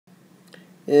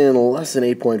In lesson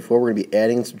 8.4, we're going to be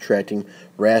adding and subtracting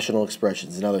rational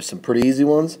expressions. Now, there's some pretty easy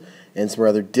ones and some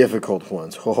rather difficult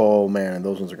ones. Oh man,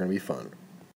 those ones are going to be fun.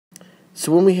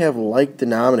 So when we have like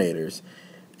denominators,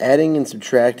 adding and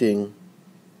subtracting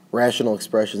rational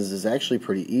expressions is actually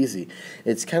pretty easy.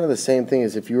 It's kind of the same thing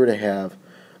as if you were to have,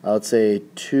 let's say,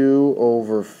 2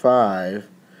 over 5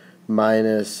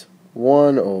 minus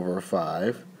 1 over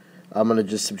 5. I'm going to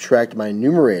just subtract my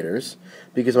numerators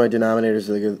because my denominators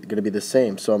are going to be the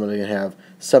same. So I'm going to have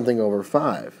something over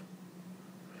 5.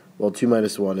 Well, 2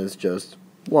 minus 1 is just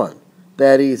 1.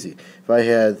 That easy. If I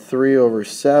had 3 over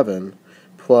 7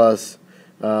 plus,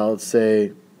 let's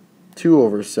say, 2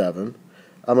 over 7,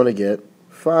 I'm going to get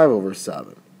 5 over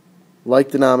 7. Like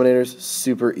denominators,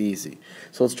 super easy.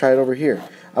 So let's try it over here.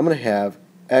 I'm going to have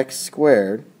x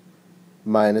squared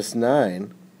minus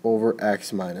 9 over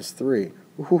x minus 3.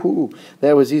 Ooh,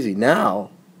 that was easy.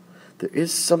 Now, there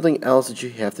is something else that you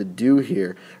have to do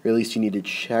here, or at least you need to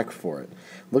check for it.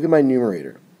 Look at my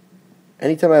numerator.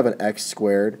 Anytime I have an x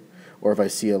squared, or if I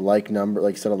see a like number,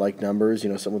 like set of like numbers,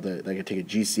 something that I can take a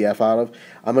GCF out of,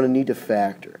 I'm going to need to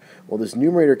factor. Well, this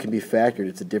numerator can be factored.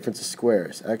 It's a difference of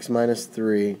squares. X minus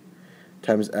 3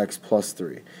 times x plus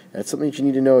 3. That's something that you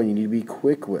need to know and you need to be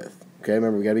quick with. Okay,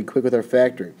 remember, we got to be quick with our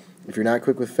factoring. If you're not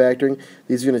quick with factoring,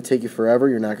 these are going to take you forever.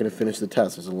 You're not going to finish the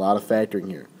test. There's a lot of factoring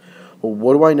here. Well,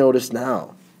 what do I notice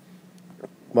now?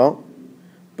 Well,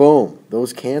 boom,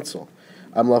 those cancel.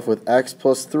 I'm left with x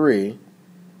plus 3,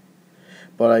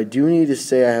 but I do need to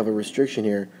say I have a restriction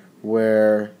here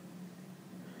where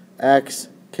x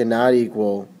cannot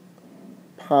equal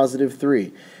positive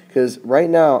 3. Because right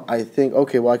now I think,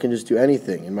 okay, well, I can just do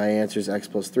anything, and my answer is x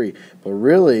plus 3. But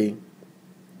really,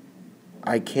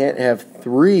 I can't have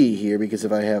 3 here, because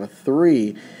if I have a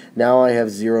 3, now I have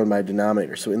 0 in my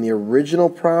denominator. So in the original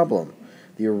problem,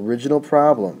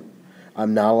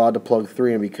 I'm not allowed to plug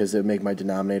 3 in because it would make my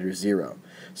denominator 0.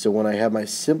 So when I have my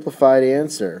simplified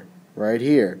answer right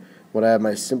here, when I have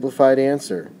my simplified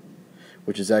answer,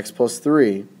 which is x plus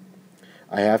 3,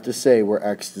 I have to say where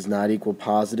x does not equal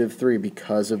positive 3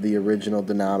 because of the original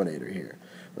denominator here.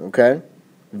 Okay?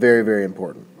 Very, very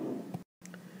important.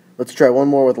 Let's try one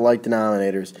more with like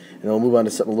denominators, and we'll move on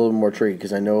to something a little more tricky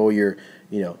because I know you're,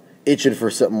 itching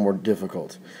for something more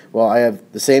difficult. Well, I have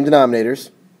the same denominators,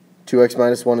 2x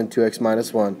minus 1 and 2x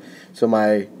minus 1, so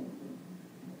my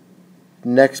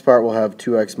next part will have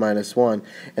 2x minus 1,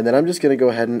 and then I'm just going to go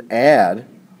ahead and add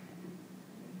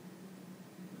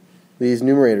these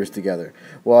numerators together.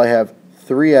 Well, I have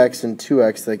 3x and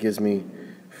 2x, that gives me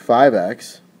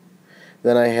 5x.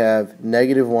 Then I have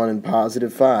negative 1 and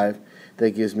positive 5,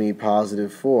 that gives me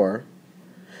positive 4.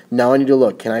 Now I need to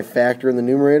look. Can I factor in the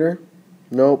numerator?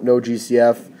 Nope, no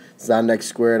GCF. It's not an x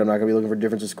squared. I'm not going to be looking for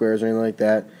difference of squares or anything like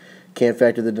that. Can't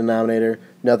factor the denominator.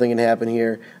 Nothing can happen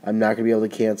here. I'm not going to be able to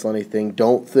cancel anything.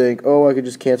 Don't think, oh, I could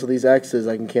just cancel these x's.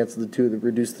 I can cancel the 2,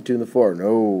 reduce the 2 and the 4.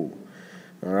 No.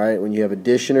 All right, when you have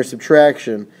addition or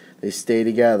subtraction, they stay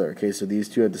together. Okay, so these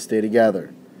two have to stay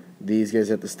together. These guys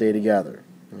have to stay together.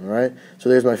 All right, so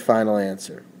there's my final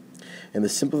answer. And the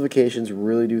simplifications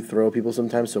really do throw people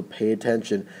sometimes, so pay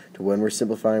attention to when we're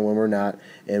simplifying, when we're not,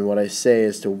 and what I say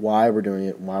as to why we're doing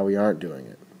it and why we aren't doing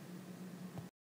it.